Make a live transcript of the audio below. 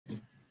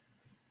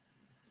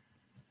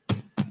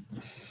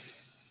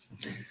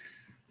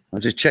I'm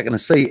just checking to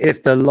see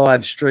if the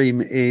live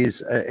stream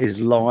is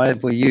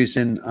live. We're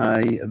using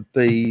a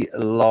Be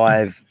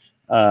Live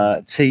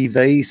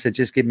TV, so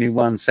just give me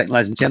 1 second,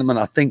 ladies and gentlemen.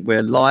 I think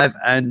we're live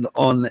and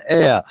on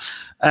air,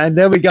 and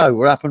there we go.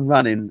 We're up and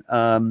running.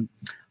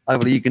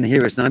 Hopefully you can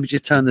hear us now. Let me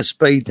just turn the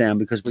speed down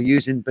because we're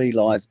using Be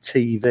Live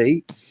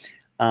TV,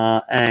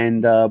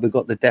 and we've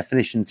got the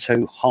definition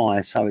too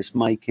high, so it's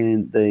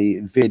making the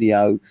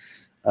video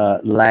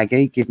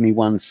laggy. Give me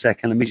 1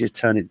 second. Let me just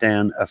turn it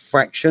down a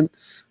fraction.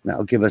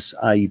 That'll give us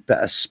a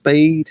better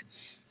speed.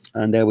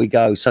 And there we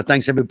go. So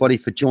thanks everybody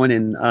for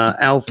joining.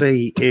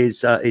 Alfie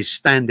is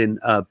standing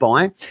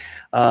by.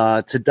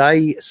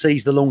 Today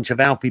sees the launch of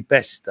Alfie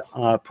Best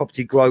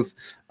Property Growth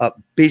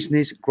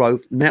Business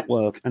Growth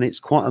Network, and it's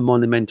quite a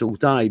monumental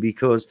day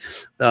because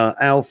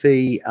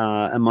Alfie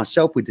and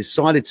myself, we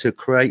decided to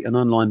create an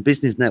online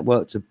business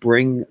network to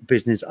bring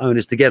business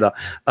owners together.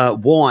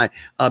 Why?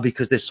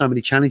 Because there's so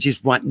many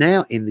challenges right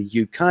now in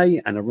the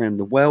UK and around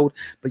the world,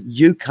 but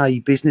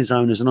UK business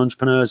owners and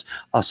entrepreneurs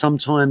are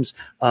sometimes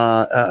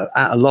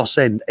at a loss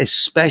end,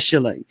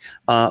 especially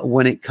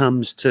when it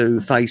comes to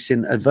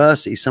facing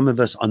adversity. Some of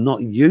us are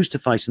not used to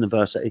facing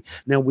adversity.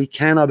 Now we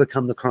can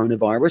overcome the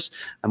coronavirus,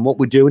 and what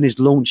we're doing is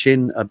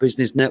launching a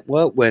business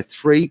network where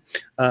 3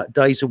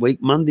 days a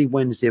week, Monday,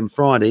 Wednesday and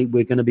Friday,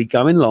 we're going to be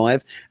going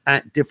live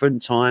at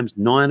different times,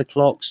 9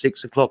 o'clock,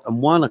 6 o'clock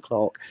and 1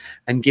 o'clock,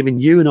 and giving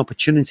you an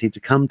opportunity to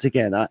come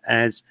together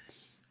as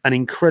an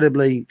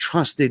incredibly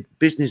trusted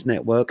business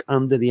network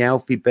under the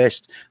Alfie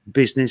Best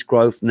Business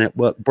Growth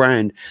Network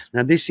brand.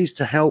 Now, this is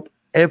to help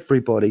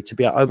everybody to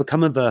be able to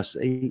overcome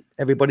adversity,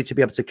 everybody to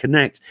be able to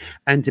connect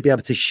and to be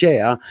able to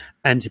share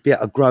and to be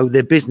able to grow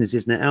their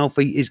businesses. Now,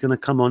 Alfie is going to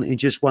come on in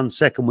just 1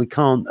 second. We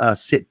can't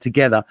sit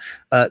together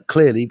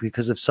clearly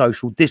because of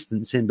social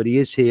distancing, but he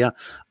is here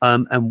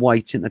and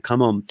waiting to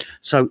come on.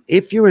 So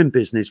if you're in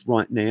business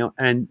right now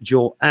and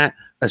you're at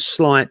a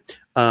slight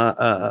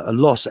a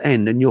loss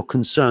end and you're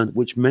concerned,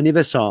 which many of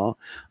us are,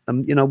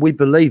 you know, we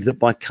believe that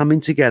by coming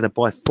together,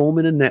 by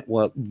forming a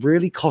network,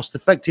 really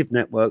cost-effective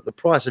network, the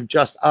price of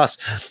just us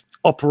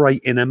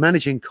operating and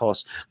managing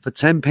costs for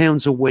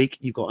 £10 a week,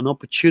 you've got an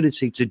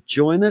opportunity to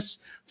join us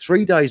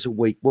 3 days a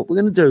week. What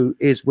we're going to do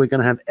is we're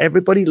going to have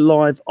everybody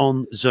live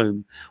on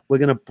Zoom. We're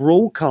going to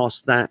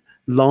broadcast that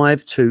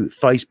live to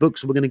Facebook,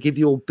 so we're going to give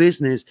your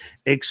business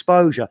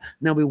exposure.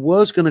 Now, we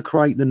was going to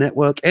create the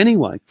network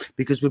anyway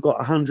because we've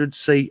got a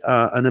 100-seat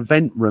an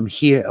event room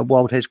here at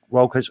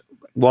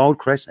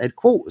Wildcrest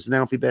headquarters, an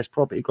Alfie Best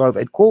Property Growth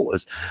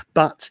headquarters,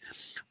 but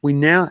we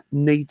now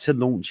need to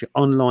launch it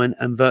online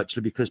and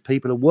virtually because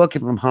people are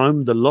working from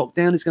home. The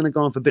lockdown is going to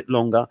go on for a bit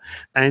longer,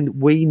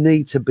 and we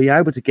need to be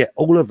able to get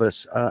all of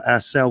us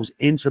ourselves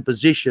into a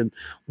position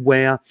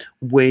where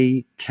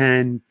we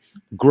can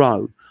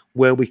grow,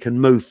 where we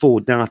can move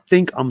forward. Now, I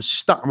think I'm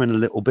stuttering a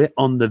little bit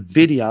on the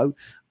video.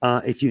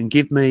 If you can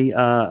give me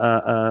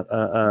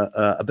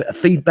a bit of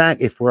feedback,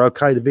 if we're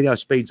okay, the video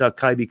speed's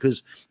okay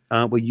because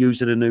we're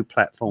using a new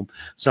platform.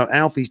 So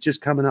Alfie's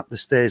just coming up the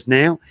stairs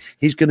now.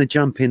 He's going to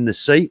jump in the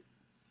seat.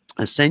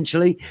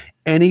 Essentially,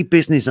 any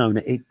business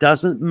owner, it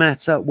doesn't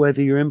matter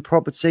whether you're in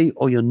property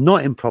or you're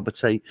not in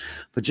property,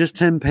 for just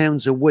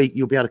 £10 a week,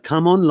 you'll be able to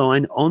come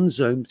online on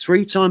Zoom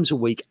 3 times a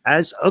week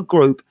as a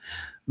group.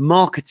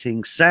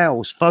 Marketing,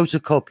 sales,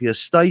 photocopier,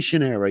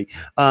 stationery.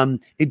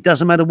 It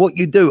doesn't matter what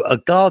you do, a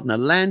gardener,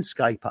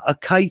 landscaper, a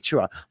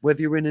caterer,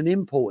 whether you're in an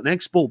import and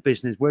export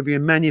business, whether you're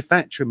in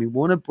manufacturing, we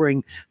want to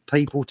bring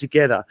people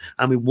together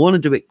and we want to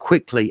do it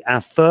quickly.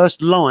 Our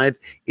first live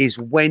is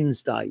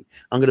Wednesday.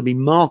 I'm going to be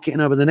marketing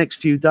over the next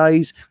few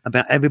days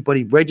about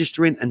everybody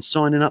registering and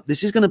signing up.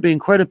 This is going to be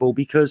incredible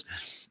because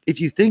if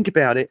you think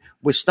about it,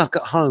 we're stuck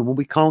at home and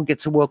we can't get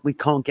to work, we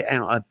can't get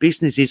out. Our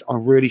businesses are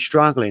really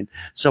struggling.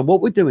 So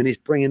what we're doing is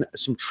bringing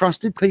some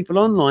trusted people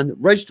online that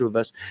register with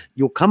us.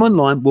 You'll come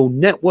online, we'll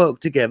network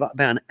together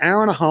about an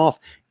hour and a half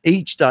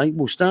each day.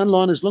 We'll stay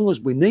online as long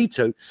as we need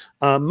to.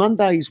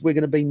 Mondays, we're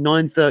going to be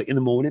 9:30 in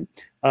the morning.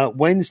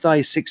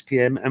 Wednesday 6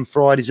 p.m. and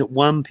Fridays at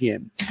 1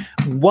 p.m.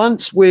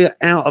 Once we're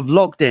out of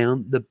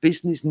lockdown, the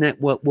business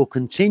network will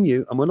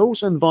continue, and we'll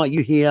also invite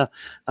you here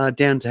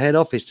down to head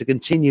office to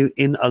continue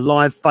in a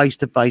live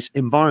face-to-face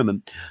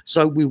environment.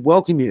 So we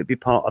welcome you to be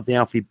part of the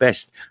Alfie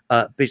Best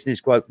Business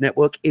Growth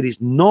Network. It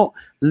is not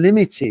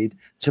limited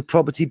to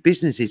property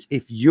businesses.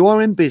 If you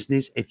are in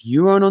business, if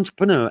you are an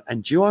entrepreneur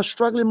and you are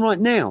struggling right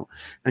now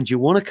and you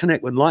want to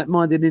connect with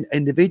like-minded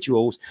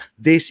individuals,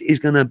 this is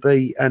going to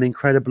be an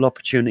incredible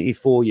opportunity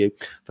for you.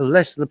 For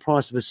less than the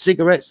price of a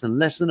cigarettes and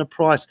less than the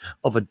price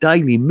of a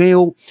daily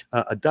meal,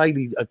 a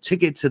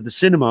ticket to the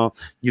cinema,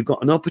 you've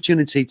got an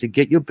opportunity to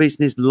get your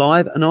business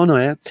live and on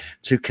air,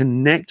 to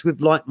connect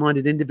with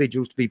like-minded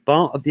individuals, to be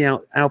part of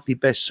the Alfie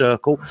Best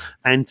Circle,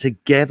 and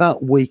together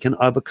we can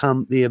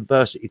overcome the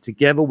adversity.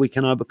 Together we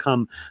can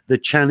overcome the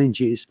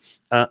challenges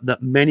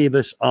that many of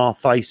us are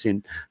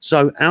facing.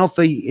 So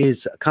Alfie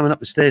is coming up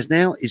the stairs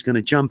now. He's going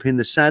to jump in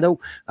the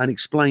saddle and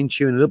explain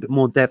to you in a little bit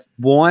more depth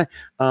why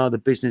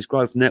the Business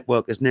Growth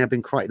Network has now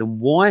been created and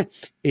why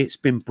it's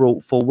been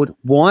brought forward,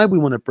 why we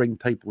want to bring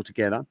people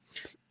together.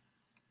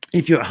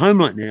 if you're at home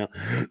right now,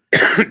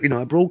 you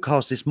know, I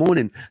broadcast this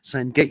morning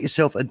saying, get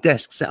yourself a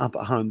desk set up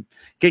at home,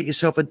 get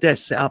yourself a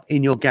desk set up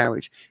in your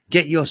garage,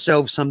 get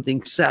yourself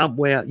something set up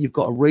where you've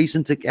got a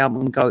reason to get up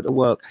and go to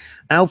work.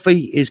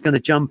 Alfie is going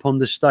to jump on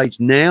the stage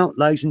now,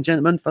 ladies and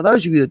gentlemen. For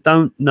those of you that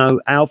don't know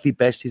Alfie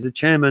Best, he's the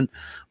chairman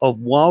of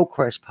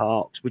Wildcrest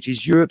Parks, which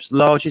is Europe's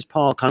largest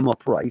park home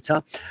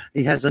operator.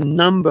 He has a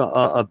number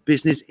of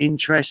business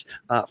interests,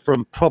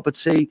 from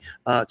property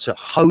to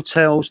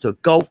hotels to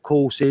golf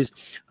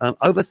courses,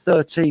 over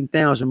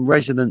 13,000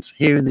 residents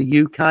here in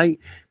the UK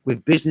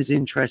with business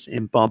interests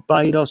in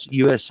Barbados,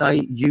 USA,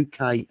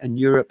 UK and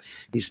Europe.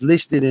 He's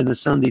listed in the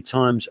Sunday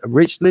Times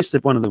rich list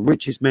of one of the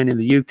richest men in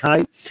the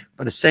UK,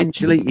 but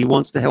essentially he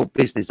wants to help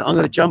business. I'm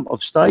going to jump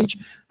off stage.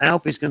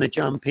 Alfie's going to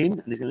jump in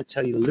and he's going to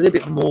tell you a little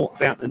bit more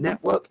about the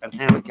network and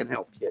how it can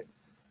help you.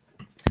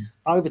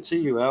 Over to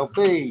you,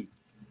 Alfie.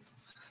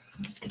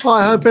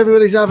 Hi, I hope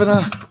everybody's having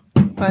a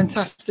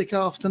fantastic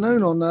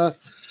afternoon on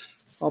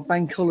our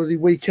bank holiday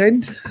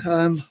weekend.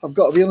 I've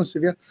got to be honest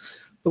with you,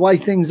 the way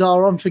things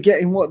are, I'm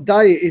forgetting what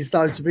day it is,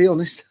 though, to be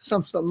honest.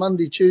 Some sort of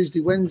Monday,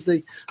 Tuesday,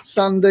 Wednesday,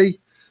 Sunday.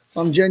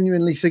 I'm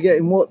genuinely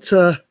forgetting what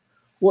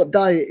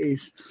day it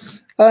is.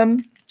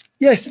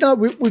 Yes, no,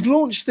 we've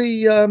launched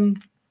the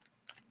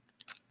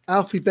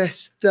Alfie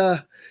Best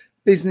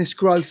Business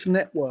Growth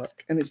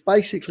Network, and it's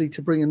basically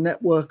to bring a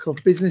network of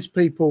business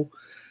people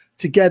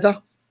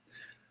together,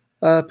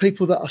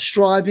 people that are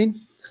striving,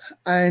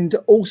 and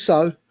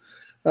also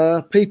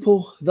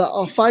people that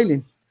are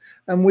failing.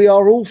 And we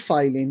are all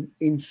failing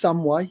in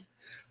some way,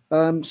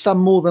 some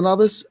more than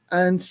others,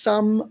 and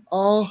some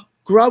are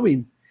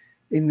growing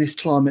in this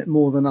climate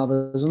more than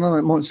others. I know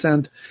that might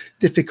sound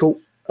difficult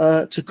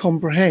to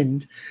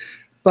comprehend,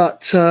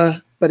 but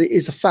it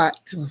is a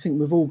fact. And I think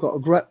we've all got to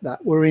grasp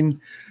that. We're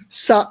in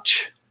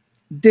such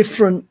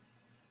different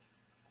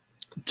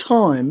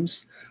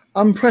times,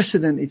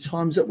 unprecedented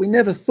times, that we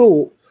never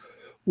thought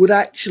would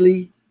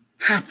actually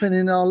happen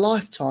in our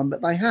lifetime,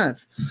 but they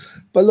have.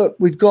 But look,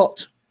 we've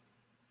got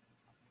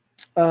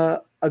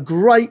a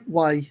great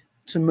way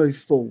to move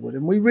forward,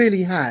 and we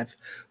really have.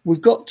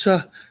 We've got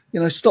to,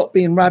 stop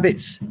being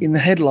rabbits in the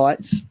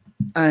headlights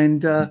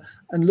and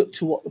look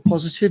to what the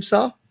positives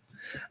are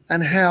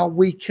and how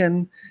we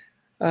can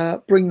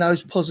bring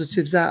those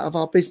positives out of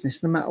our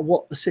business, no matter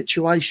what the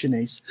situation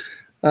is.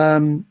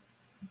 I'm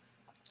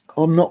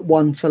not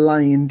one for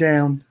laying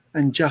down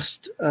and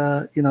just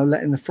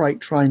letting the freight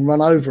train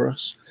run over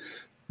us.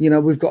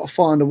 We've got to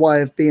find a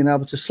way of being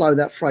able to slow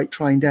that freight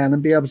train down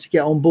and be able to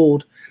get on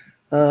board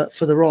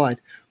for the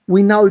ride.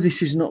 We know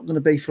this is not going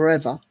to be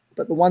forever,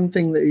 but the one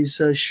thing that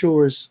is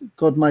sure as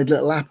God made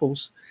little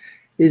apples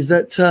is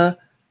that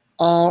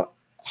our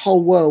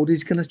whole world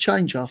is going to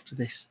change after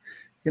this.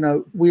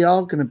 We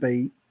are going to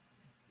be,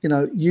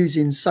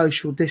 using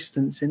social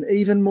distancing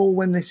even more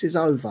when this is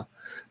over,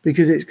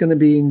 because it's going to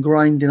be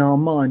ingrained in our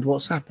mind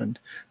what's happened,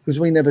 because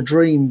we never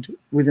dreamed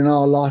within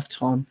our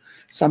lifetime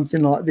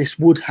something like this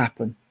would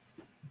happen.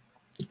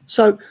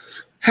 So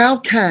how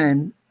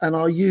can, and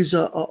I'll use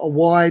a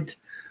wide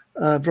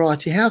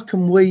variety, how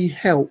can we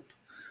help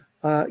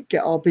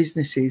get our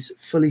businesses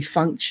fully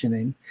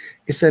functioning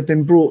if they've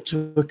been brought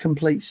to a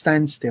complete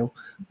standstill,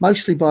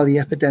 mostly by the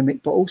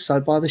epidemic, but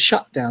also by the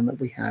shutdown that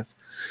we have?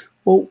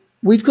 Well,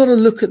 we've got to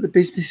look at the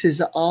businesses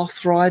that are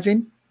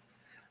thriving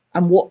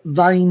and what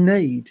they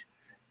need.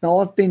 Now,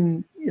 I've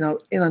been,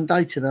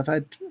 inundated. I've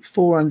had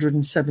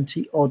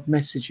 470 odd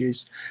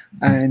messages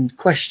and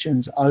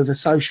questions over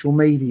social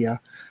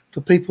media for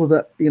people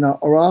that,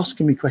 are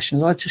asking me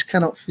questions. I just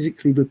cannot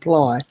physically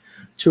reply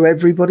to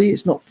everybody.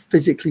 It's not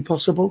physically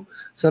possible.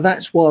 So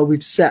that's why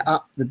we've set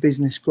up the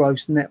Business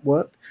Growth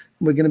Network.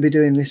 We're going to be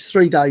doing this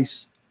 3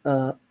 days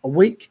a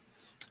week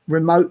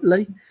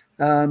remotely,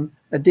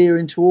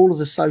 adhering to all of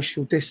the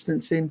social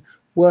distancing,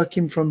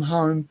 working from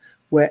home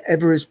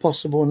wherever is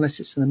possible, unless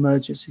it's an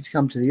emergency to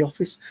come to the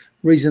office.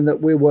 Reason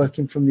that we're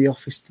working from the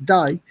office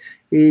today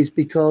is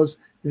because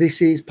this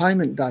is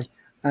payment day.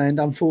 And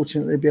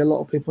unfortunately, there'd be a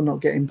lot of people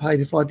not getting paid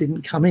if I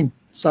didn't come in.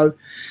 So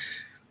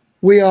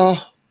we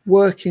are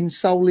working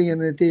solely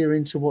and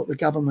adhering to what the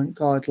government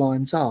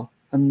guidelines are.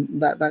 And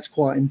that's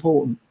quite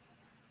important.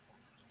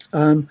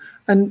 And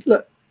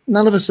look,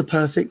 none of us are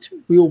perfect.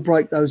 We all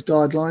break those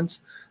guidelines.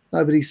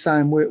 Nobody's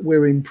saying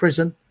we're in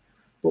prison.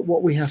 But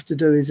what we have to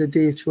do is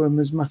adhere to them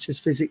as much as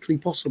physically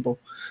possible.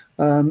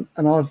 And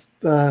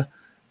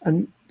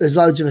there's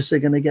loads of us that are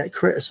going to get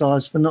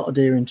criticised for not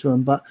adhering to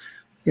them. But,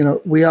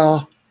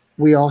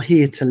 we are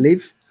here to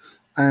live,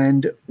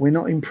 and we're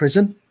not in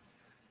prison.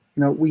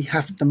 We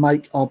have to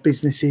make our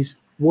businesses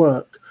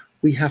work.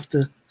 We have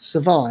to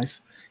survive.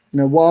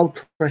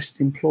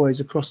 Wildcrest employs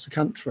across the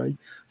country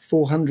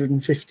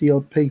 450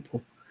 odd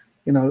people.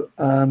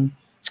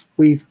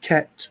 We've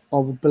kept, I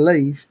would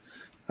believe,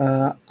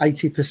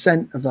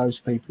 80% of those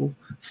people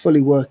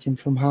fully working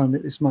from home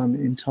at this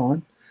moment in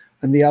time,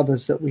 and the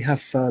others that we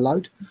have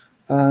furloughed.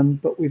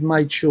 But we've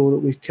made sure that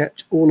we've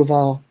kept all of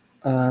our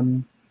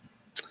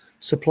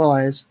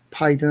suppliers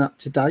paid and up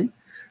to date,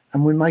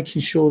 and we're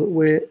making sure that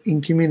we're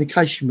in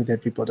communication with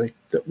everybody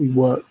that we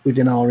work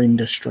within our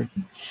industry.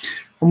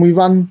 And we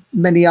run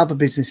many other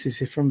businesses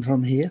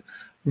from here.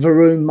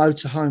 Varun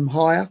Motorhome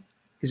Hire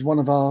is one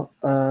of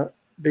our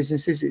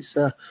businesses. It's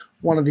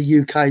one of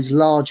the UK's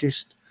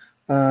largest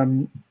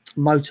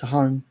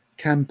motorhome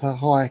camper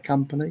hire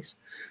companies.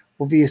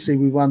 Obviously,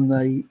 we run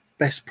the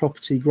Best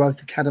Property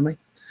Growth Academy.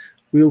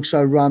 We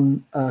also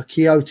run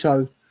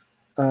Kyoto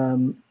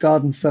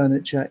garden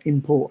furniture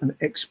import and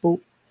export.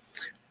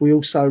 We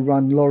also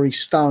run Laurie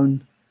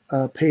Stone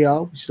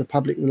PR, which is a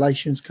public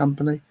relations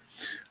company.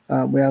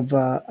 We have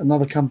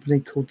another company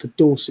called the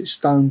Dorset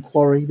Stone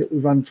Quarry that we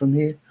run from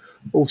here.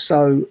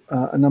 Also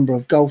a number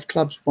of golf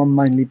clubs, one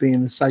mainly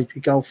being the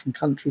Sapie Golf and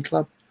Country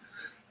Club.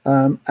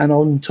 And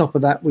on top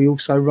of that, we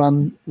also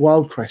run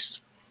Wildcrest.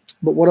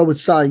 But what I would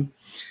say,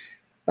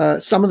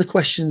 some of the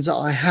questions that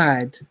I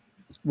had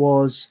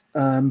was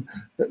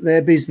that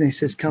their business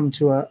has come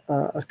to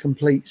a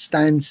complete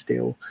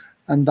standstill,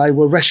 and they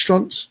were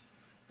restaurants.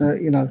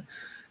 You know,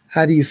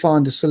 how do you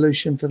find a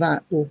solution for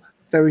that? Well,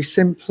 very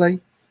simply,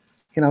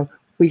 you know,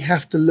 we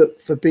have to look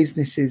for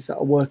businesses that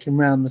are working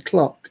round the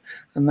clock.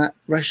 And that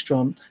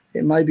restaurant,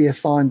 it may be a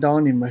fine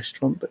dining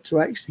restaurant, but to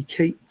actually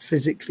keep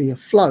physically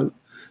afloat,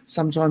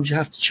 sometimes you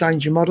have to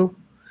change your model.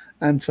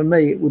 And for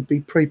me, it would be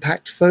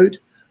pre-packed food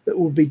that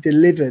will be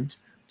delivered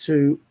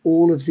to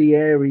all of the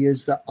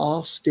areas that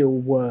are still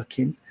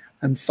working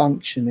and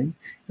functioning.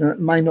 You know, it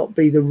may not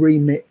be the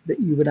remit that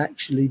you would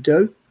actually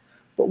do,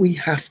 but we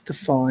have to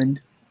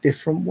find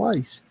different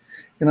ways.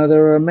 You know,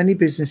 there are many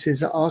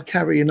businesses that are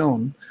carrying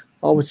on,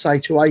 I would say,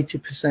 to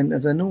 80%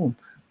 of their norm.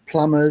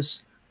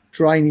 Plumbers,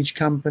 drainage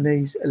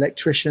companies,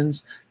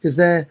 electricians, because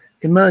they're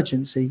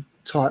emergency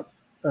type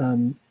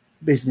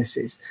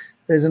businesses.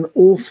 There's an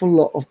awful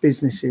lot of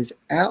businesses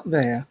out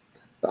there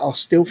that are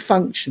still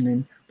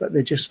functioning, but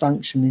they're just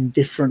functioning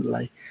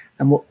differently,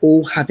 and we're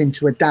all having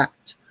to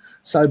adapt.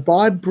 So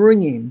by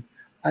bringing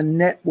a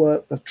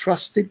network of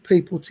trusted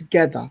people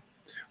together,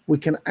 we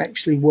can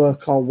actually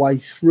work our way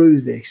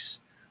through this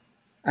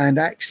and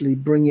actually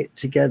bring it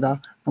together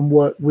and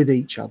work with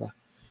each other.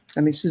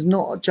 And this is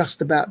not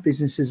just about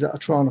businesses that are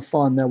trying to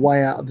find their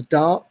way out of the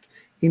dark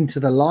into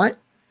the light.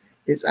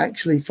 It's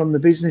actually from the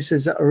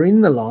businesses that are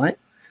in the light.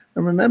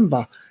 And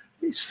remember,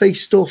 it's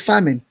feast or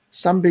famine.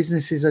 Some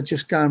businesses are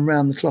just going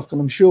round the clock. And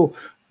I'm sure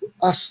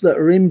us that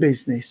are in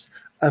business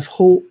have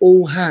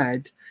all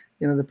had,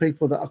 you know, the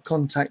people that are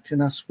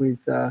contacting us with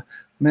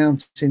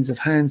mountains of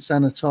hand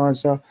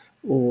sanitizer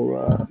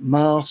or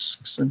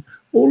masks, and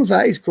all of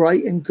that is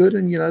great and good.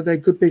 And, you know, they're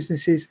good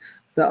businesses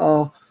that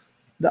are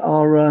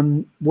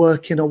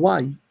working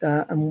away,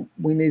 and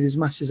we need as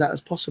much as that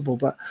as possible.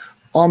 But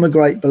I'm a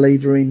great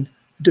believer in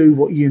do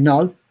what you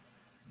know,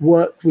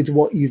 work with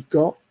what you've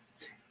got,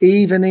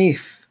 even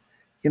if,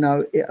 you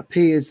know, it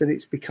appears that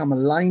it's become a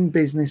lame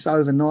business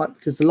overnight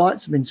because the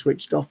lights have been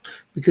switched off,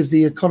 because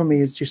the economy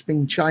has just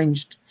been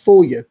changed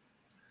for you.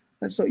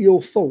 That's not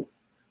your fault.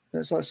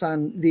 That's like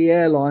saying the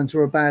airlines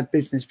are a bad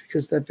business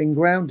because they've been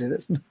grounded.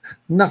 That's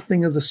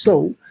nothing of the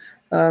sort.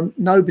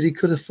 Nobody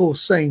could have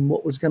foreseen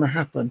what was going to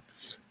happen.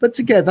 But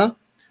together,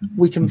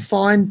 we can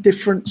find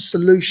different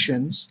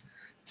solutions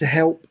to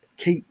help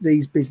keep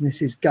these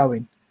businesses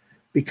going.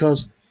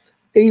 Because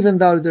even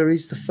though there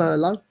is the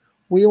furlough,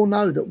 we all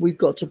know that we've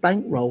got to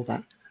bankroll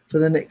that for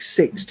the next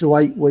 6 to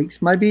 8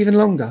 weeks, maybe even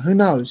longer. Who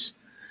knows?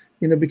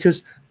 You know,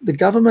 because the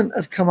government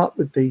have come up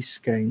with these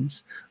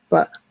schemes,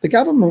 but the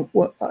government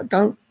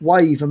don't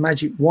wave a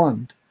magic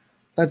wand.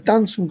 They've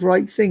done some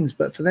great things,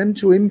 but for them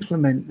to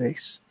implement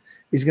this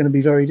is going to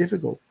be very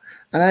difficult.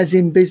 And as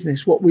in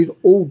business, what we've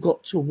all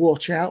got to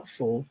watch out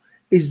for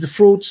is the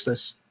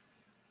fraudsters.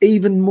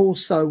 Even more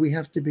so, we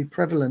have to be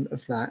prevalent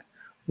of that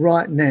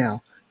right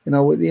now. You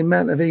know, with the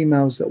amount of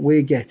emails that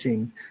we're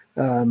getting,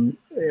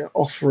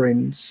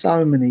 offering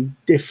so many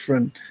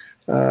different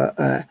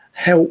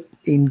help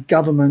in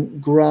government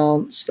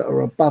grants that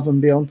are above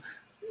and beyond,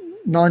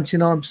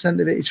 99%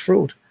 of it is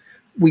fraud.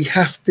 We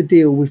have to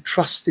deal with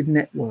trusted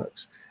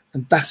networks,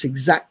 and that's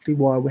exactly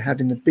why we're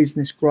having the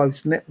business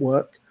growth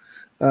network,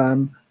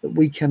 that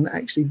we can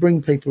actually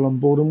bring people on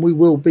board, and we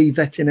will be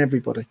vetting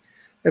everybody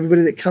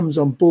that comes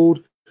on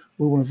board.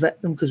 We want to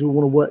vet them because we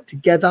want to work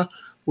together.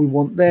 We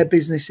want their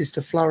businesses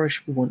to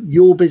flourish. We want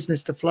your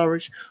business to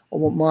flourish. I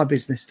want my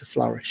business to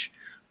flourish.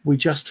 We're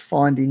just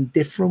finding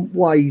different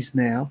ways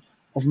now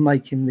of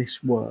making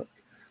this work.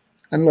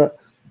 And look,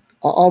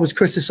 I was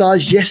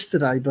criticised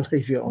yesterday,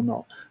 believe it or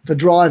not, for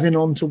driving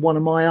onto one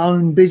of my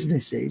own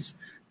businesses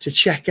to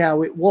check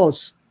how it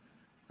was.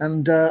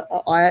 And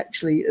I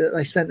actually,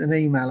 they sent an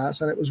email out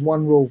saying it was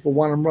one rule for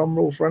one and one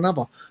rule for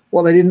another.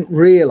 What they didn't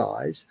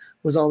realise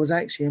was I was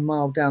actually a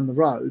mile down the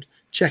road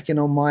checking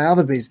on my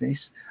other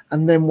business,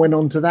 and then went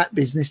on to that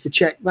business to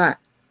check that.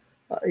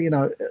 You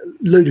know,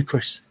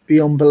 ludicrous,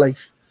 beyond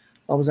belief.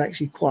 I was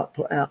actually quite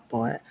put out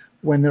by it,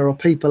 when there are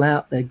people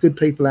out there, good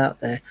people out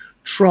there,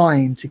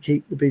 trying to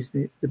keep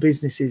the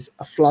businesses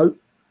afloat.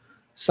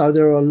 So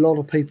there are a lot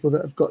of people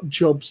that have got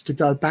jobs to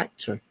go back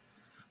to.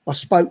 I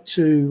spoke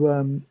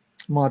to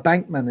my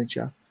bank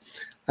manager,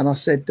 And I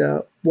said,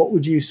 what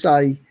would you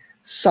say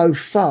so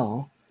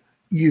far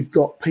you've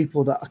got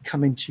people that are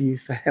coming to you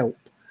for help?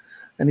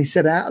 And he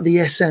said, out of the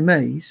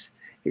SMEs,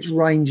 it's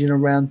ranging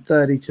around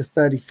 30 to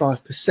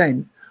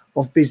 35%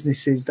 of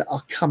businesses that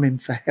are coming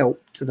for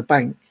help to the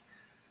bank.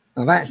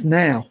 Now that's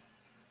now.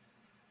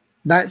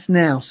 That's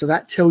now. So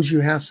that tells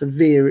you how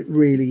severe it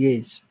really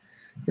is.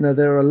 You know,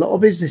 there are a lot of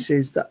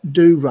businesses that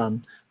do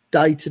run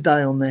day to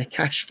day on their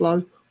cash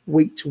flow,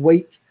 week to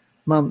week,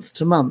 month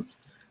to month.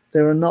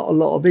 There are not a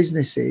lot of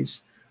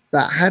businesses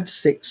that have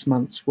 6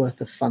 months worth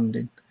of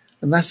funding.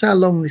 And that's how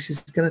long this is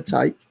going to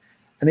take.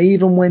 And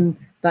even when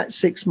that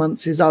 6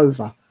 months is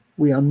over,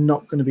 we are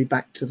not going to be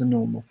back to the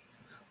normal.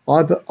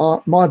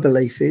 My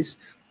belief is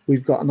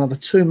we've got another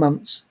 2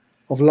 months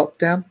of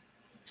lockdown.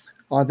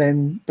 I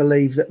then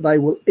believe that they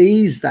will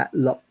ease that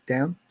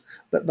lockdown,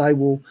 but they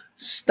will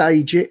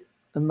stage it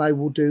and they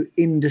will do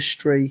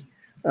industry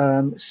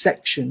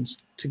sections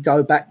to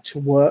go back to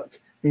work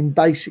in,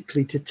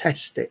 basically to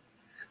test it,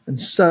 and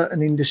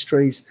certain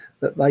industries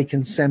that they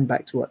can send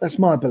back to work. That's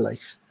my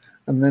belief.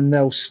 And then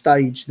they'll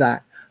stage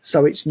that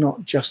so it's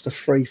not just a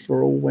free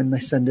for all when they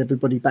send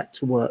everybody back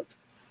to work.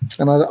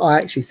 And I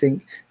actually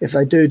think if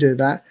they do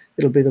that,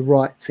 it'll be the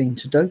right thing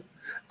to do.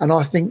 And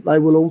I think they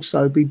will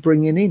also be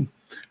bringing in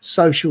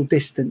social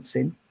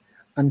distancing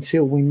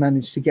until we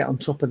manage to get on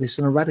top of this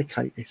and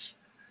eradicate this.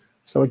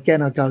 So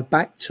again, I go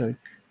back to,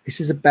 this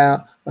is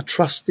about a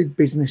trusted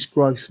business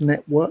growth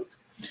network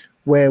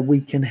where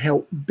we can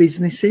help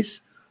businesses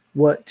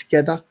work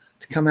together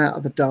to come out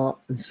of the dark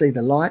and see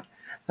the light.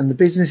 And the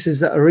businesses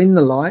that are in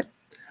the light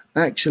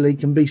actually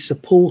can be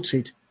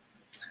supported,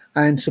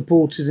 and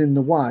supported in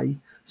the way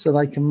so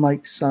they can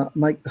make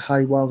the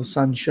hay while the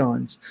sun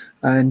shines,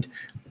 and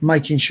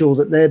making sure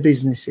that their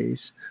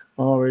businesses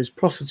are as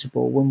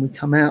profitable when we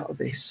come out of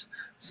this,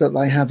 so that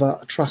they have a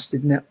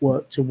trusted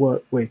network to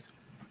work with.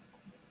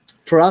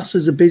 For us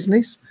as a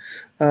business,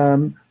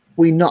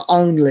 we not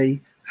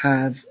only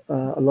have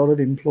a lot of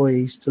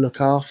employees to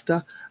look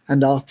after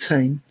and our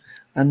team,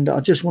 and I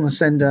just want to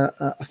send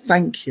a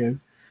thank you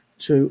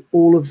to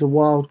all of the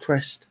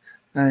Wildcrest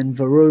and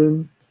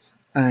Vroom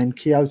and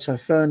Kyoto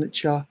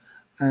Furniture,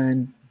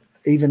 and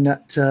even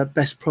at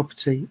Best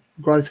Property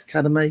Growth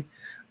Academy,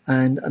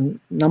 and a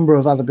number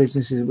of other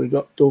businesses. We've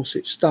got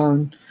Dorset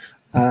Stone,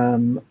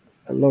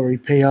 Laurie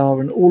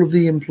PR, and all of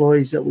the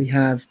employees that we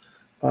have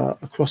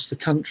across the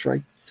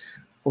country.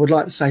 I would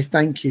like to say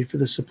thank you for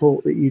the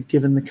support that you've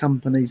given the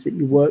companies that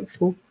you work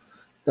for,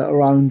 that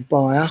are owned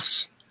by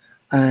us,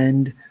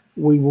 and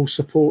we will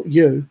support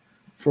you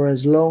for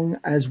as long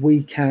as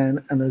we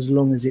can and as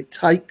long as it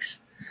takes,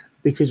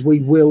 because we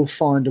will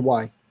find a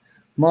way.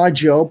 My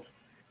job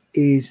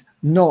is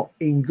not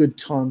in good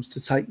times to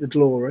take the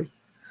glory,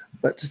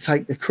 but to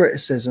take the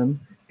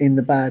criticism in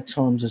the bad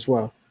times as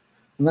well.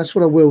 And that's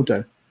what I will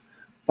do.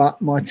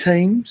 But my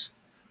teams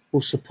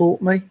will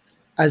support me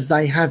as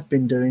they have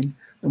been doing,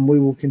 and we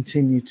will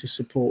continue to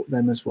support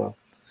them as well.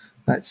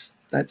 That's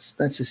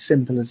as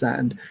simple as that.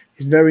 And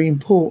it's very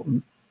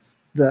important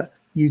that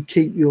you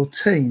keep your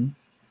team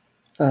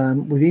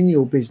within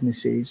your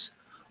businesses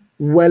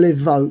well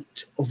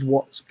evoked of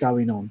what's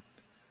going on,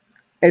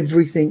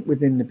 everything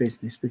within the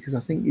business, because I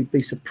think you'd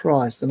be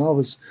surprised, and I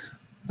was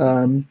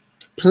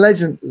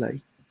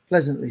pleasantly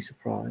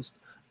surprised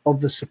of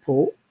the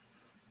support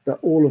that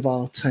all of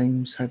our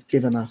teams have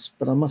given us.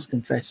 But I must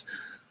confess,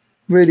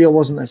 really I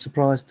wasn't that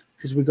surprised,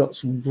 because we got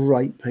some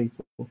great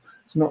people.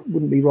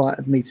 Wouldn't be right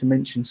of me to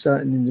mention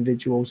certain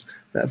individuals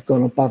that have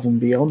gone above and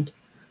beyond.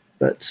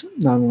 But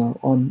no,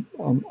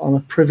 I'm a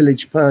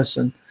privileged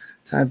person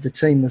to have the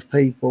team of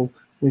people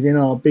within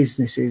our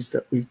businesses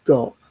that we've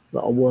got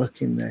that are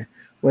working there,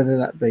 whether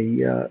that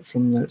be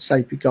from the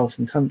Sapie Golf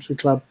and Country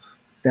Club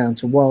down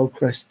to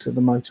Wildcrest to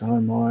the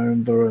Motorhome Hire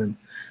and Varun.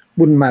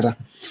 Wouldn't matter.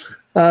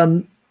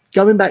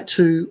 Going back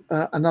to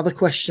another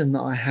question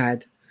that I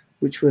had,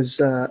 which was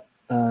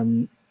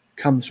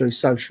come through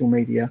social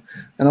media,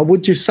 and I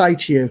would just say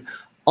to you,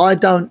 I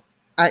don't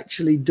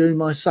actually do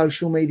my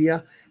social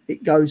media.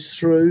 It goes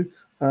through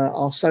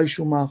our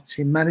social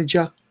marketing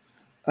manager,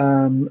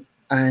 and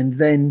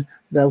then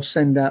they'll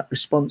send out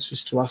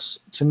responses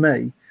to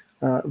me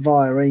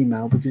via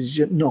email, because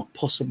it's not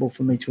possible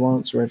for me to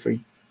answer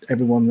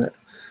everyone that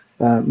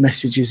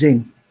messages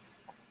in.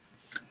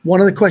 One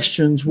of the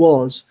questions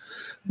was,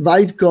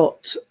 they've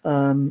got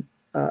a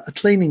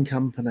cleaning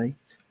company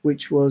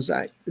which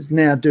is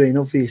now doing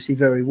obviously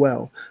very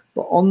well,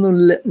 but on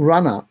the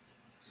run up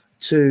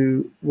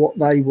to what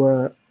they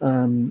were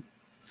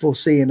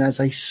foreseeing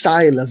as a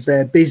sale of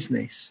their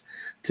business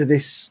to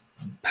this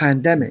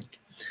pandemic,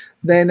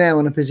 they're now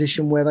in a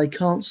position where they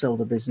can't sell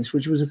the business,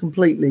 which was a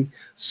completely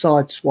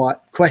sideswipe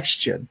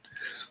question.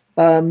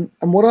 And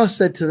what I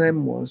said to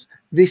them was,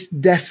 this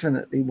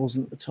definitely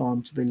wasn't the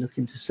time to be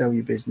looking to sell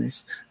your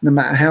business, no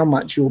matter how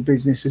much your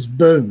business has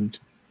boomed.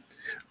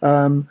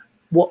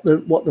 What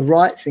the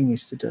right thing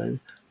is to do,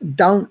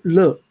 don't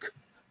look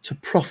to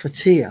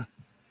profiteer.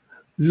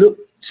 Look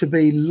to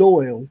be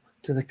loyal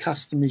to the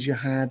customers you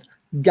have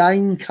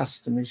gain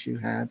customers you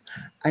have,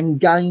 and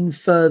gain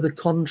further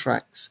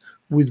contracts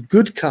with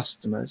good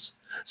customers.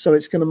 So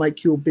it's going to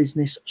make your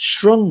business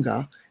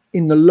stronger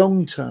in the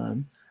long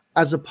term,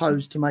 as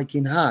opposed to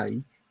making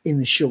hay in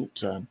the short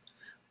term.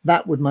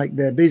 That would make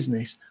their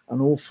business an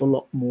awful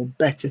lot more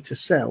better to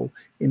sell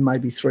in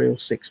maybe 3 or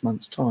 6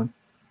 months' time.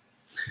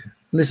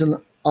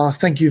 Listen,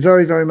 thank you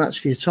very, very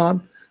much for your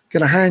time.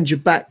 Going to hand you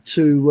back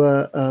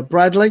to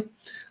Bradley,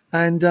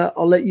 and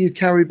I'll let you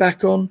carry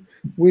back on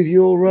with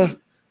your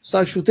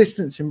social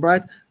distancing,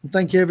 Brad. And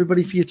thank you,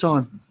 everybody, for your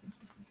time.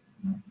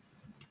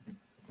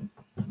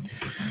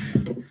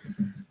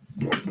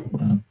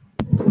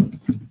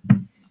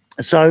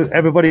 So,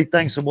 everybody,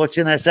 thanks for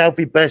watching. That's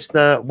Alfie Best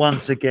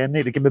once again.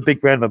 Need to give him a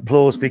big round of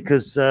applause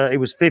because it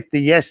was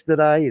 50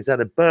 yesterday. He's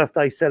had a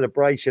birthday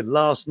celebration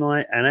last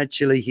night, and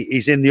actually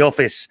he's in the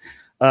office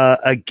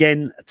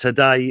again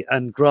today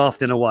and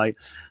grafting away.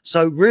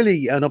 So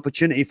really an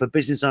opportunity for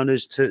business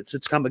owners to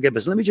come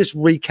together. So let me just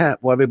recap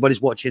while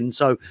everybody's watching.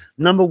 So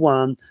number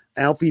one,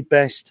 Alfie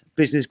Best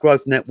Business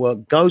Growth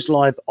Network goes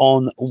live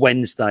on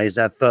Wednesday as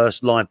our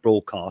first live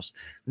broadcast.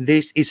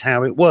 This is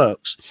how it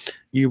works.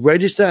 You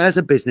register as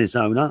a business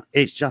owner.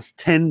 It's just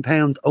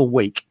 £10 a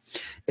week.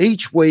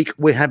 Each week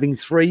we're having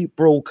 3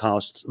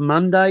 broadcasts: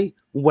 Monday,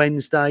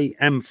 Wednesday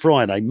and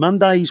Friday.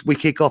 Mondays we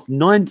kick off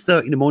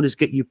 9:30 in the morning to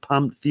get you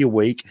pumped for your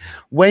week.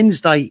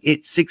 Wednesday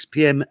it's 6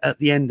 p.m. at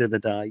the end of the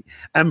day,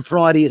 and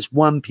Friday it's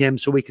 1 p.m.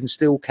 so we can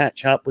still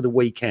catch up with the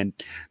weekend.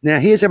 Now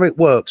here's how it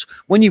works.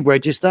 When you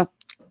register,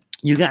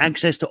 you get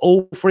access to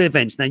all 3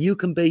 events. Now, you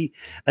can be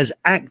as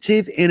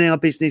active in our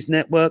business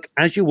network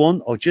as you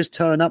want, or just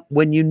turn up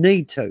when you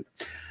need to.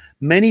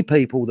 Many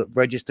people that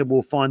register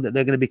will find that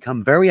they're going to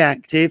become very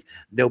active.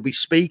 They'll be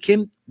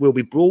speaking. We'll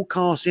be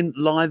broadcasting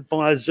live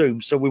via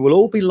Zoom. So we will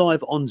all be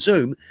live on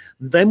Zoom.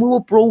 Then we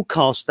will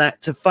broadcast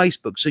that to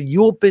Facebook. So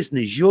your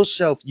business,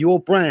 yourself, your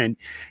brand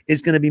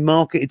is going to be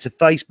marketed to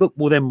Facebook.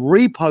 We'll then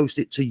repost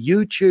it to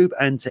YouTube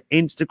and to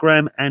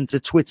Instagram and to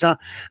Twitter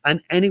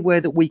and anywhere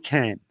that we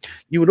can.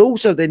 You would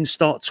also then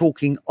start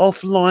talking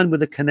offline with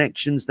the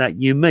connections that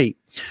you meet.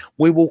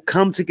 We will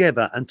come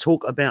together and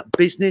talk about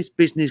business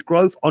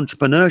growth,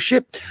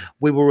 entrepreneurship.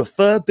 We will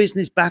refer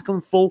business back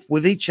and forth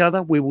with each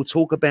other. We will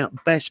talk about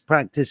best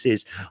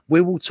practices.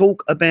 We will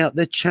talk about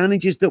the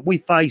challenges that we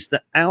face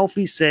that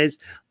Alfie says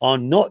are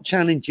not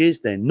challenges.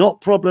 They're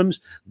not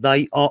problems.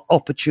 They are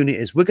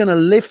opportunities. We're going to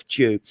lift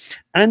you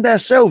and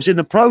ourselves in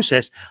the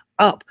process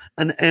up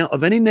and out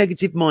of any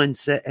negative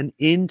mindset and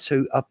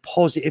into a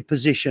positive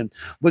position.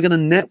 We're going to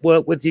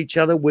network with each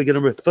other. We're going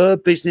to refer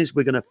business.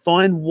 We're going to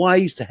find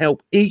ways to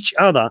help each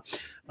other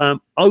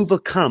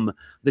overcome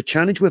the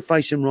challenge we're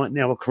facing right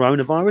now, a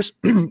coronavirus.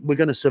 We're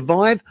going to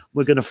survive,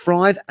 we're going to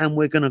thrive, and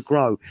we're going to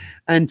grow.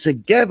 And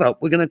together,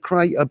 we're going to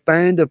create a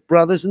band of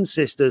brothers and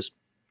sisters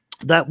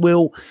that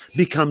will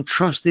become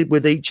trusted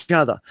with each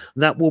other,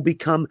 that will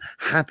become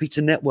happy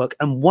to network.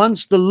 And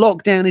once the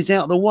lockdown is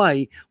out of the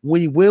way,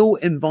 we will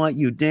invite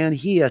you down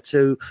here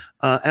to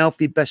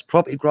Alfie Best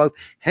Property Growth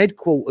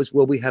headquarters,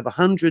 where we have a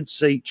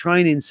 100-seat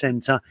training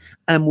center,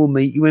 and we'll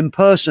meet you in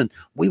person.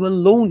 We were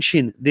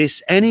launching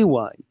this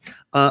anyway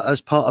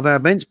as part of our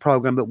events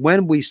program, but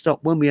when we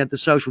had the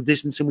social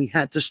distancing, we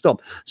had to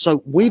stop.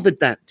 So we've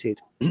adapted.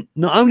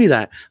 Not only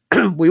that,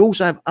 we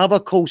also have other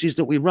courses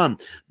that we run.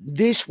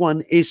 This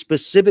one is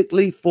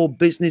specifically for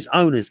business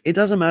owners. It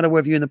doesn't matter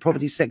whether you're in the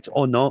property sector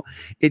or not.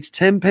 It's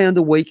 £10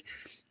 a week.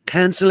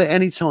 Cancel it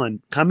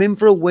anytime. Come in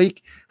for a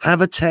week,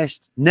 have a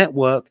test,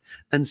 network,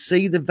 and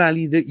see the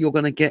value that you're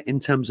going to get in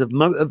terms of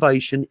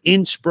motivation,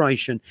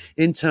 inspiration,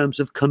 in terms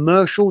of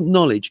commercial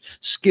knowledge,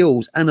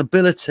 skills, and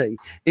ability,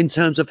 in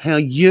terms of how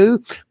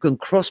you can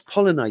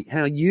cross-pollinate,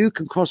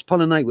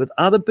 with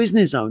other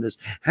business owners,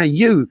 how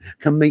you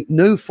can meet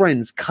new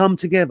friends, come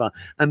together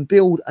and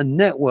build a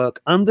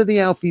network under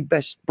the Alfie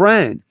Best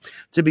brand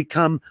to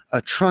become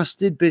a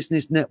trusted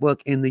business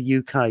network in the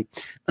UK.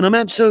 And I'm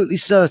absolutely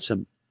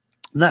certain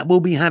that we'll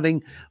be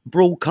having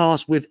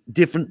broadcasts with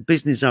different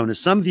business owners.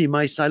 Some of you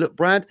may say, look,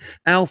 Brad,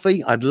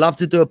 Alfie, I'd love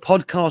to do a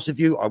podcast with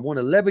you. I want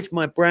to leverage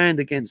my brand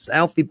against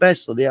Alfie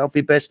Best or the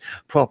Alfie Best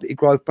Property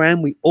Growth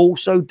brand. We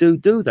also do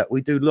that. We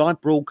do live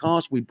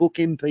broadcasts. We book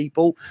in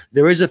people.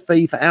 There is a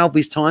fee for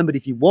Alfie's time, but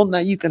if you want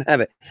that, you can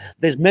have it.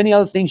 There's many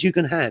other things you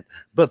can have.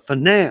 But for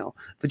now,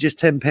 for just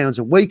 £10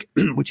 a week,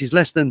 which is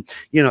less than,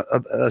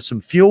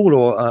 some fuel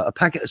or a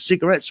packet of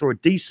cigarettes or a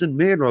decent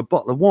meal or a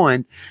bottle of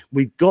wine,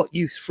 we've got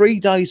you 3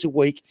 days a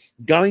week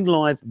going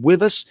live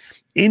with us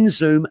in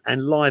Zoom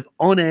and live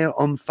on air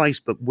on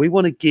Facebook. We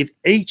want to give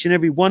each and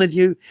every one of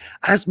you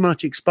as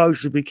much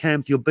exposure as we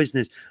can for your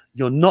business.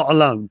 You're not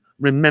alone.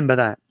 Remember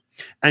that.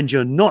 And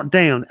you're not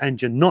down and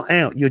you're not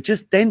out. You're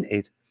just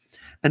dented.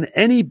 And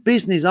any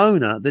business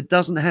owner that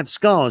doesn't have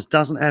scars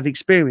doesn't have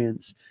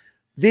experience.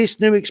 This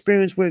new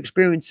experience we're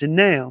experiencing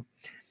now,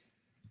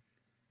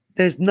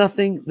 there's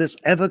nothing that's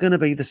ever going to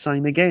be the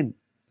same again.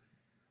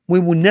 we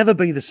will never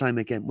be the same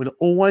again. We're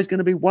always going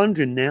to be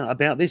wondering now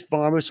about this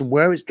virus and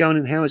where it's going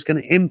and how it's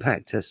going to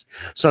impact us.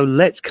 So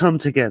let's come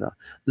together.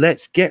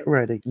 Let's get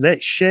ready.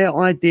 Let's share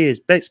ideas,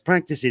 best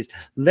practices.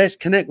 Let's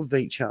connect with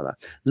each other.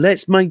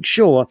 Let's make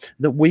sure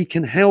that we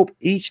can help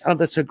each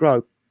other to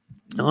grow.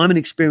 I'm an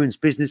experienced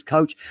business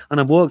coach and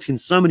I've worked in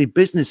so many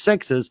business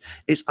sectors.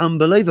 It's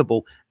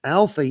unbelievable.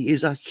 Alfie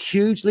is a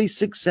hugely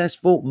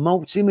successful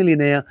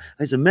multimillionaire.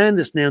 He's a man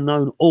that's now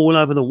known all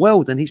over the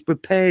world, and he's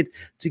prepared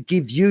to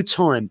give you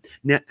time.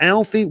 Now,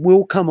 Alfie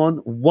will come on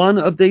one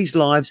of these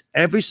lives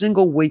every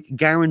single week,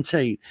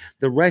 guaranteed.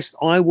 The rest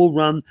I will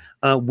run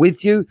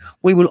with you.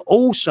 We will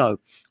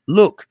also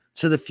look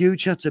to the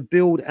future to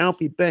build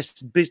Alfie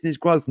Best's business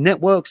growth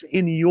networks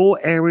in your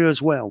area as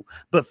well.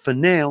 But for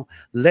now,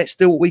 let's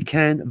do what we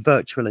can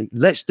virtually.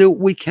 Let's do what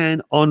we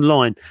can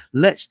online.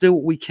 Let's do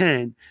what we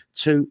can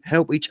to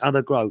help each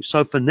other grow.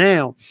 So for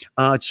now,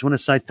 I just want to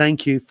say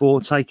thank you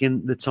for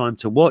taking the time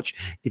to watch.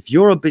 If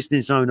you're a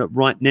business owner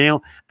right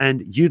now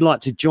and you'd like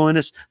to join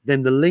us,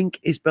 then the link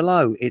is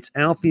below. It's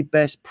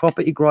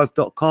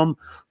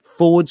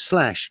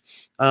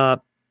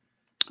alfiebestpropertygrowth.com/.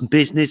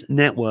 Business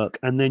network,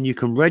 and then you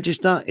can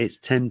register. It's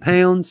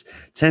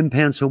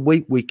 £10 per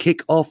week. We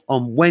kick off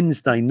on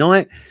Wednesday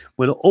night.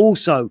 We'll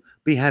also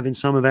be having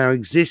some of our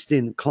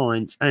existing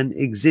clients and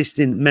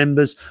existing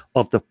members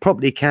of the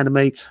Property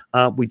Academy.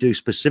 We do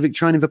specific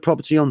training for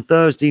property on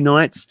Thursday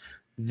nights.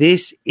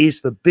 This is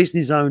for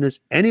business owners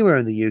anywhere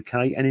in the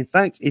UK. And in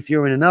fact, if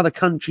you're in another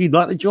country you'd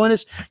like to join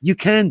us, you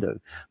can do.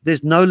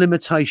 There's no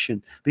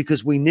limitation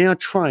because we now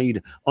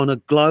trade on a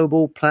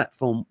global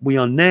platform. We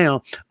are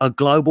now a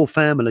global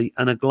family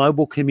and a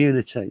global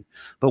community.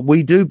 But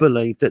we do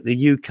believe that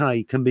the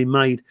UK can be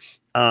made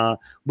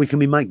we can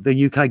make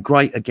the UK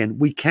great again.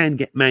 We can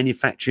get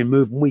manufacturing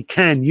moving. We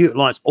can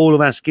utilize all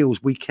of our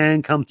skills. We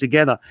can come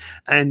together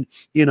and,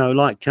 you know,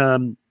 like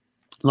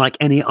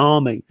any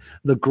army,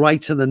 the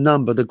greater the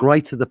number, the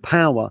greater the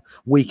power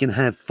we can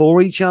have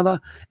for each other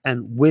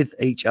and with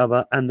each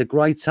other, and the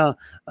greater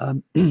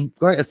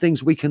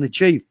things we can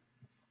achieve.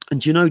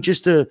 And, you know,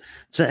 just to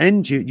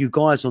end you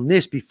guys on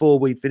this before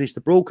we finish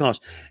the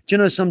broadcast, do you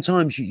know,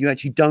 sometimes you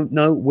actually don't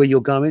know where you're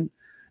going.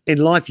 In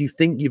life, you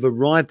think you've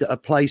arrived at a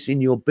place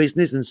in your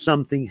business and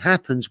something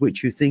happens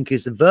which you think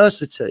is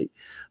adversity.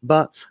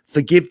 But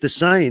forgive the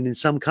saying, in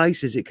some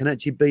cases, it can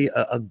actually be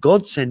a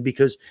godsend,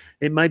 because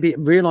it may be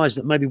realized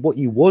that maybe what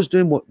you was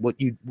doing,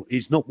 what you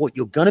is not what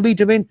you're going to be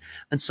doing,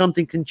 and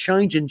something can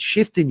change and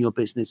shift in your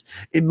business.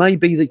 It may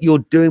be that you're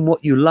doing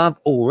what you love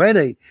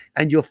already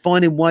and you're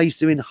finding ways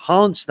to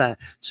enhance that,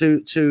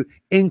 to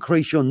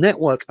increase your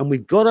network. And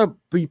we've got to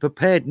be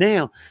prepared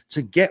now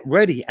to get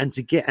ready and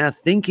to get our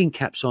thinking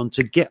caps on,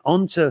 to get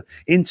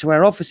into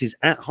our offices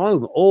at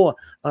home, or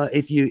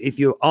if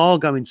you are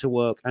going to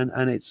work and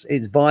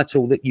it's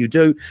vital that you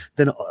do,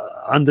 then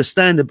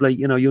understandably,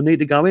 you know, you'll need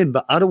to go in.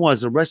 But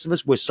otherwise, the rest of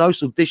us, we're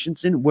social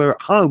distancing, we're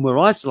at home, we're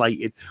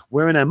isolated,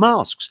 we're in our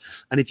masks.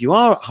 And if you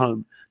are at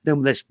home,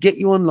 then let's get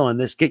you online,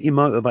 let's get you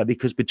motivated,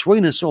 because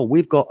between us all,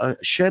 we've got a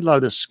shed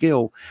load of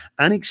skill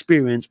and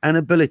experience and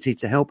ability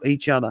to help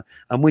each other.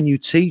 And when you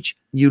teach,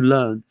 you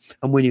learn.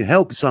 And when you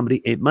help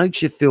somebody, it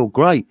makes you feel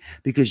great,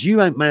 because you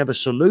may have a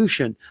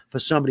solution for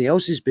somebody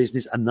else's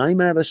business and they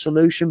may have a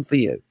solution for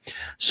you.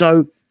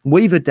 So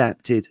we've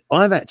adapted.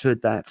 I've had to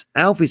adapt.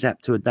 Alfie's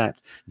had to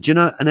adapt. Do you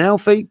know? And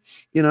Alfie,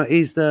 you know,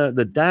 is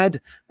the dad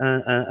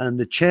and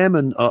the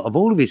chairman of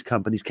all of his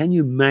companies. Can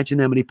you imagine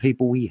how many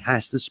people he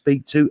has to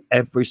speak to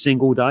every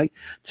single day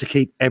to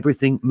keep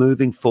everything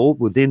moving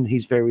forward within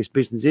his various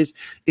businesses?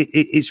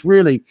 It's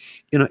really,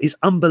 you know, it's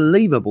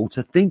unbelievable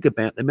to think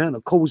about the amount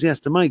of calls he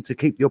has to make to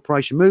keep the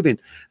operation moving.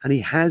 And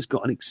he has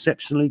got an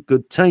exceptionally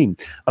good team,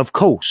 of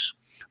course.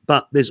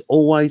 But there's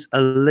always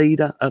a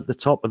leader at the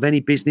top of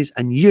any business,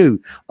 and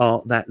you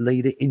are that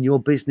leader in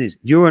your business.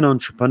 You're an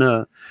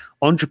entrepreneur.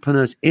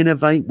 Entrepreneurs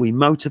innovate, we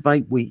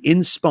motivate, we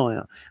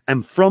inspire.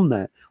 And from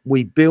that,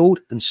 we build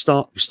and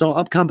start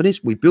up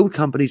companies, we build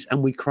companies,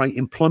 and we create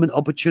employment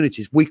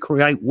opportunities. We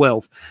create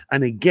wealth.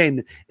 And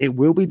again, it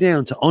will be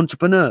down to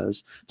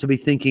entrepreneurs to be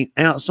thinking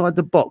outside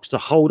the box, to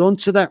hold on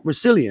to that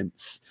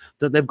resilience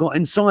that they've got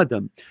inside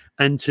them,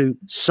 and to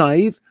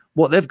save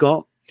what they've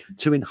got,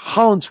 to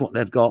enhance what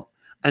they've got,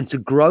 and to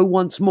grow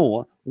once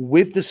more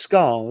with the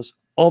scars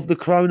of the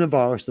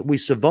coronavirus, that we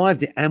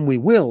survived it and we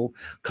will,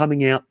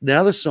 coming out the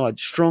other side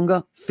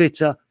stronger,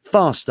 fitter,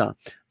 faster,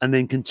 and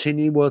then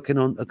continue working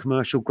on the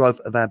commercial growth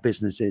of our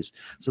businesses.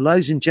 So,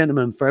 ladies and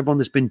gentlemen, for everyone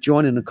that's been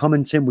joining and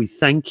commenting, we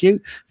thank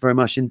you very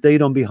much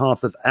indeed on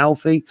behalf of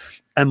Alfie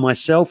and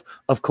myself.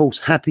 Of course,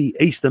 happy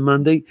Easter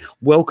Monday.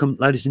 Welcome,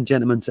 ladies and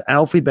gentlemen, to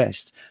Alfie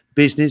Best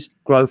Business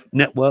Growth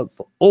Network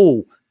for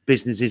all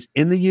businesses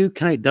in the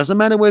UK. It doesn't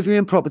matter whether you're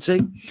in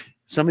property.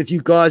 Some of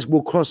you guys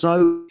will cross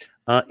over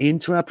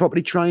into our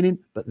property training.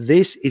 But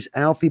this is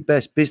Alfie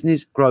Best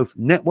Business Growth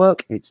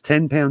Network. It's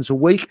 £10 a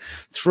week,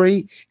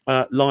 3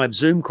 live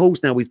Zoom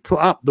calls. Now we've put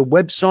up the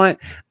website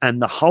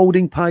and the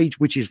holding page,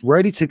 which is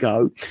ready to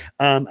go.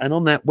 And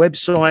on that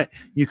website,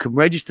 you can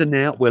register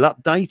now. We'll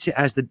update it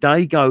as the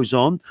day goes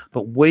on,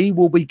 but we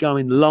will be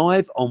going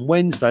live on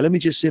Wednesday. Let me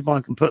just see if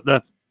I can put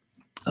a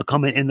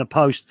comment in the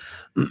post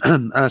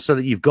so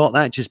that you've got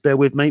that. Just bear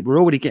with me. We're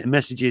already getting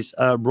messages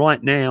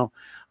right now.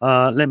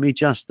 Let me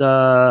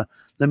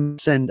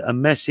send a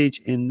message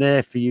in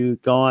there for you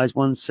guys.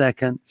 1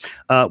 second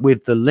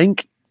with the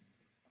link,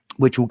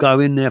 which will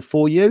go in there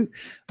for you.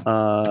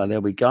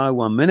 There we go.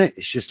 1 minute.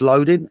 It's just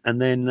loading.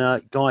 And then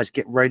guys,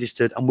 get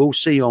registered and we'll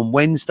see you on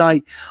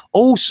Wednesday.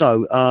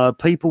 Also,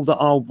 people that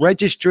are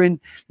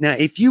registering. Now,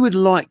 if you would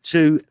like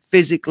to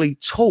physically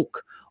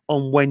talk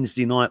on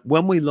Wednesday night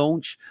when we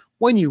launch,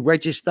 when you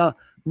register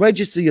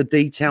your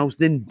details,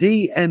 then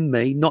DM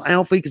me, not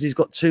Alfie, because he's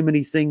got too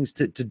many things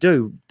to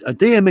do.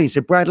 DM me,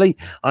 said, Bradley,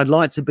 I'd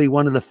like to be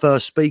one of the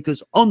first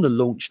speakers on the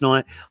launch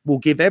night. We'll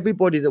give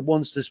everybody that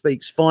wants to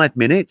speak 5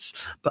 minutes,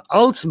 but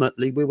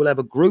ultimately we will have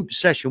a group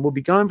session. We'll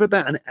be going for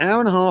about an hour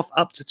and a half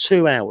up to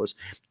 2 hours.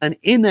 And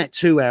in that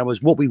 2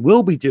 hours, what we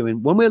will be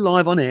doing when we're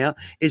live on air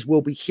is we'll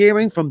be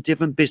hearing from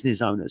different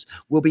business owners.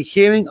 We'll be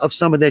hearing of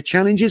some of their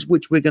challenges,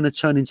 which we're going to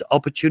turn into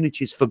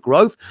opportunities for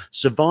growth,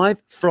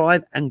 survive,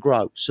 thrive, and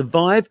grow.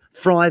 Survive,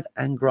 thrive,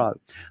 and grow.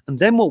 And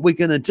then what we're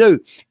going to do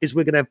is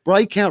we're going to have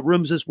breakout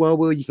rooms as well,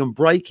 where you can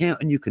break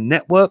out and you can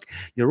network.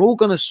 You're all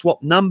going to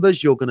swap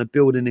numbers. You're going to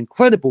build an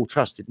incredible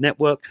trusted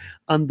network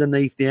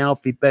underneath the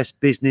Alfie Best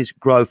Business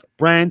Growth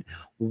brand.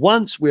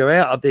 Once we're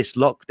out of this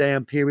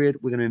lockdown period,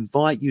 we're going to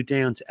invite you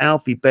down to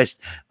Alfie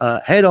Best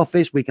head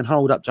office. We can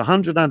hold up to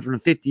 100,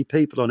 150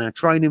 people on our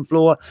training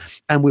floor,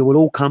 and we will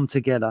all come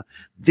together.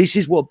 This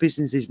is what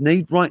businesses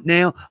need right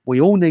now.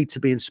 We all need to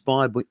be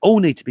inspired. We all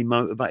need to be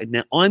motivated.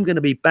 Now, I'm going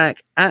to be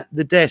back at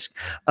the desk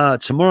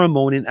tomorrow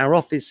morning. Our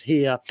office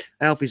here,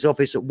 Alfie's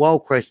office at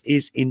Wildcrest,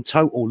 is in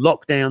total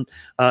lockdown.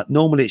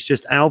 Normally, it's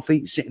just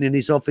Alfie sitting in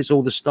his office.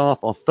 All the staff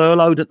are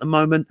furloughed at the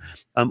moment,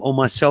 or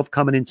myself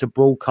coming in to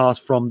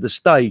broadcast from the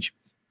stage.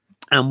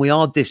 And we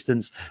are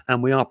distanced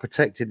and we are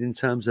protected in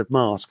terms of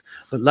mask.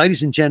 But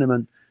ladies and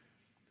gentlemen,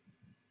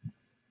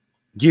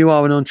 you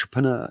are an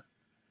entrepreneur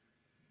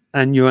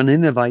and you're an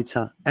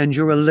innovator and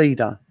you're a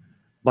leader.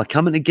 By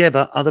coming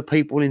together, other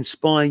people will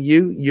inspire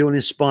you. You will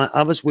inspire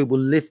others. We will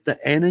lift the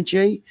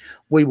energy.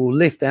 We will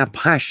lift our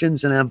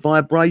passions and our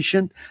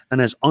vibration. And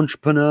as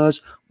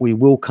entrepreneurs, we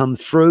will come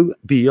through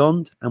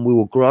beyond and we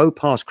will grow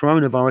past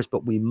coronavirus,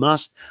 but we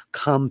must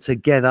come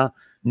together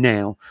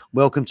now.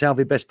 Welcome to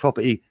Alfie Best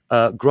Property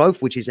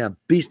Growth, which is our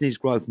business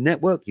growth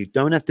network. You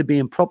don't have to be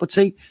in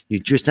property. You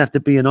just have to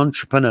be an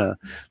entrepreneur.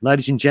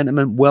 Ladies and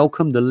gentlemen,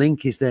 welcome. The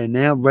link is there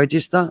now.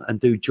 Register and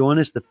do join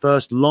us. The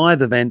first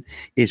live event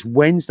is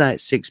Wednesday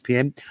at 6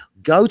 p.m.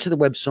 Go to the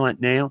website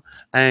now,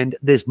 and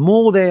there's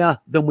more there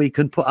than we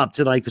can put up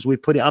today because we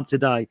put it up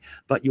today.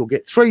 But you'll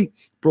get 3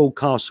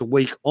 broadcasts a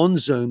week on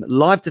Zoom,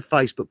 live to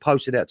Facebook,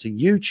 posted out to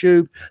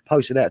YouTube,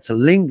 posted out to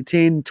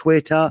LinkedIn,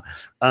 Twitter,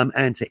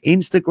 and to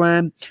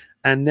Instagram.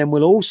 And then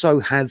we'll also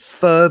have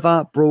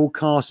further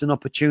broadcasts and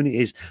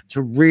opportunities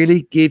to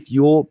really give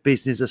your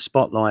business a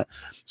spotlight.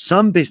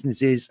 Some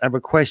businesses have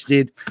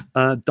requested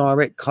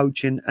direct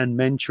coaching and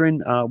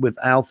mentoring with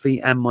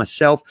Alfie and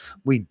myself.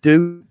 We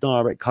do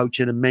direct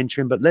coaching and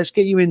mentoring, but let's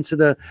get you into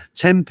the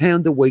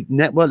 £10 a week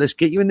network. Let's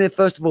get you in there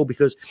first of all,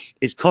 because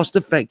it's cost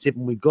effective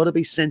and we've got to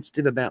be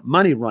sensitive about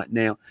money right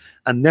now.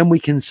 And then we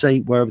can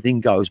see where everything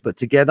goes. But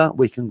together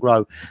we can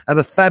grow. Have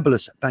a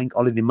fabulous Bank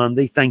Holiday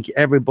Monday. Thank you,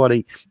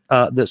 everybody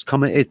that's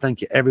commented.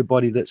 Thank you,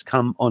 everybody that's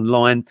come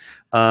online.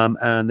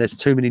 And there's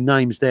too many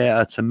names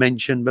there to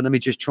mention, but let me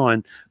just try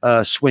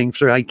and swing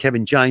through. Hey,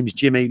 Kevin James,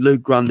 Jimmy,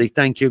 Luke Grundy,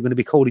 thank you. I'm going to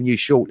be calling you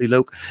shortly,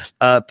 Luke.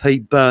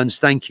 Pete Burns,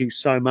 thank you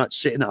so much.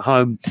 Sitting at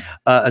home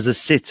as a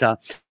sitter.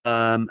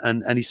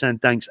 And he's saying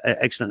thanks,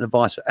 excellent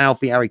advice for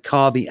Alfie. Harry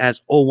Carvey,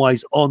 as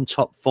always, on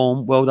top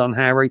form. Well done,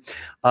 Harry.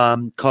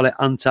 Colette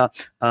Hunter,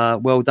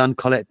 well done,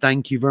 Colette.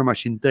 Thank you very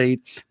much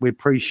indeed. We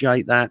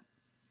appreciate that.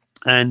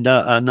 And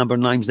a number of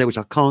names there, which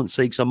I can't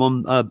see because I'm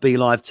on Be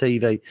Live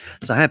TV.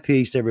 So happy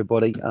Easter,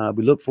 everybody.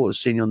 We look forward to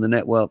seeing you on the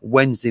network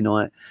Wednesday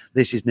night.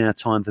 This is now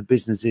time for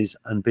businesses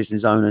and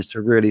business owners to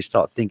really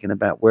start thinking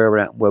about where we're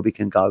at, where we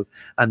can go.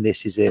 And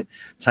this is it.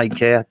 Take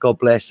care. God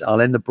bless.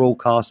 I'll end the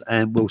broadcast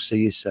and we'll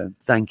see you soon.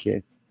 Thank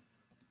you.